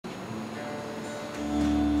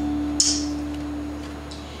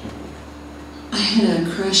had a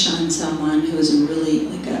crush on someone who was really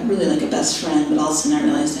like a best friend, but all of a sudden I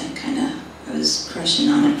realized I was crushing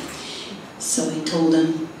on him. So I told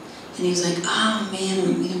him, and he was like, "Oh man,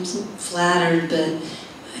 I'm so flattered, but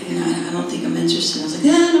I don't think I'm interested." I was like,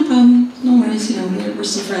 "Yeah, no problem, no worries. We're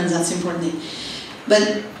still friends. That's the important thing."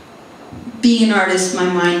 But being an artist, my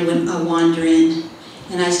mind went wandering,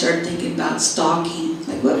 and I started thinking about stalking.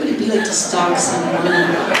 Like, what would it be like to stalk someone?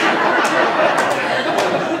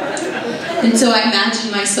 And so I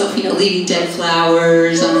imagined myself, leaving dead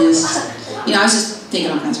flowers on his, I was just thinking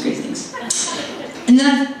all kinds of crazy things. And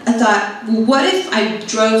then I thought, well, what if I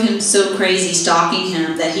drove him so crazy stalking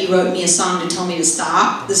him that he wrote me a song to tell me to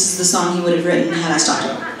stop? This is the song he would have written had I stalked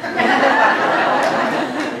him.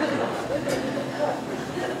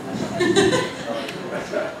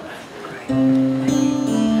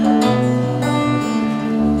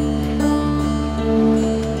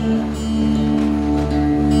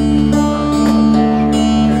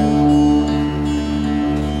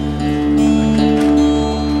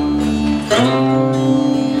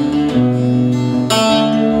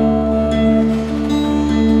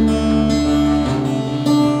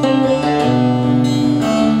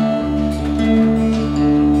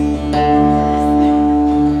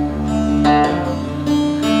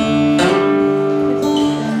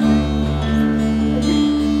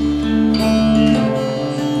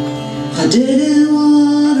 I didn't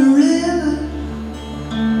want a river,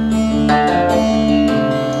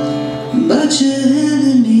 but you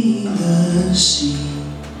handed me the sea.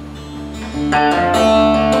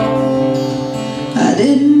 I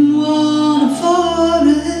didn't want a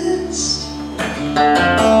forest,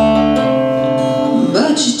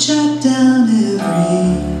 but you chopped down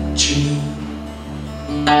every tree.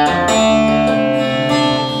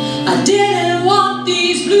 I didn't want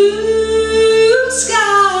these blue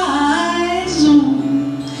skies,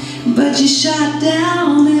 but you shot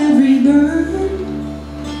down every bird.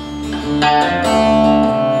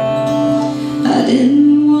 I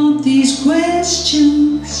didn't want these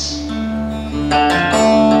questions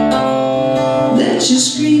that you're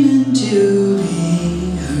screaming to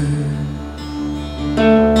be heard.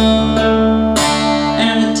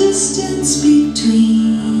 And the distance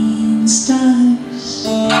between stars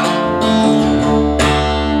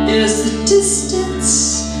is the distance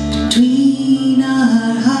between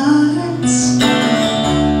our hearts,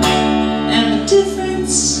 and the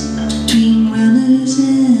difference between runners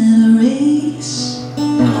in a race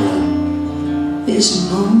is a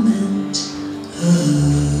moment of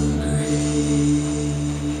grace.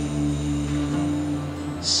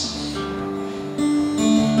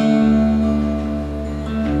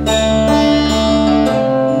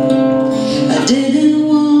 I didn't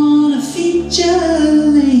want a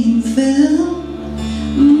feature-length film.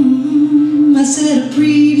 I said a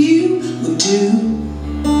preview would do.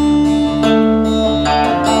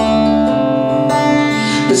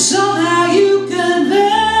 But somehow you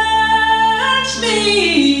convinced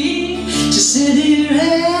me to sit here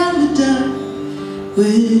in the dark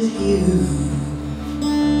with you.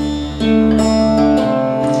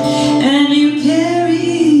 And you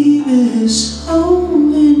carry this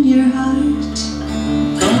hole in your heart.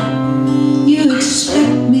 You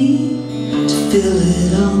expect me to fill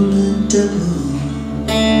it on the double,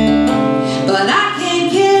 but I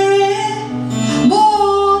can't carry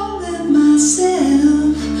more than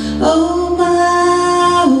myself. Oh,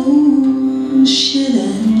 my own shit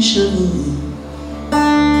and shovel.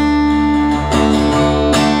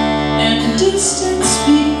 And the distance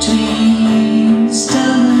between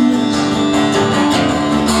stars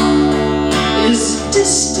is the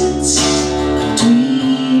distance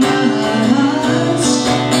between our hearts,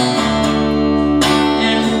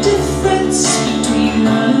 and the difference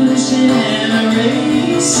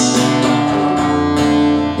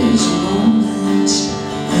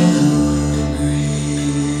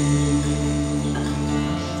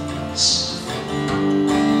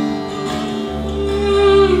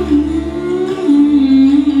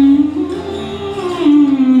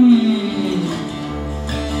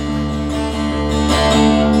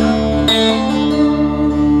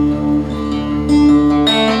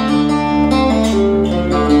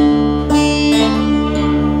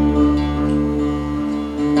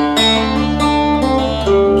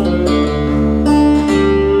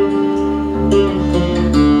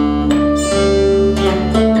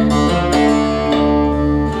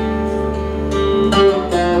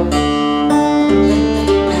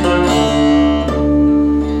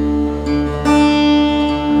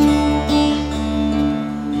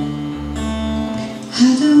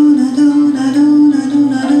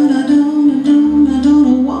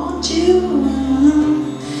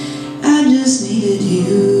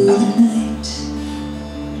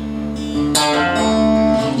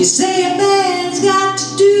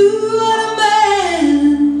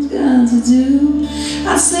do.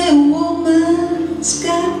 I say a woman's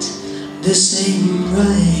got the same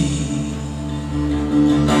right,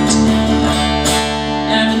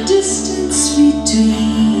 and the distance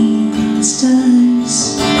between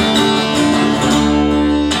stars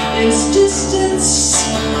is distance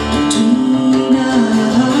between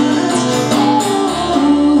us.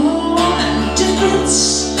 Oh, and the difference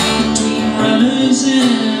between runners in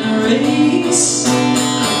a race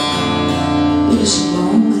is a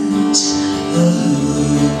moment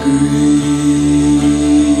of grace.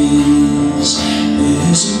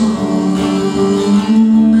 Is a moment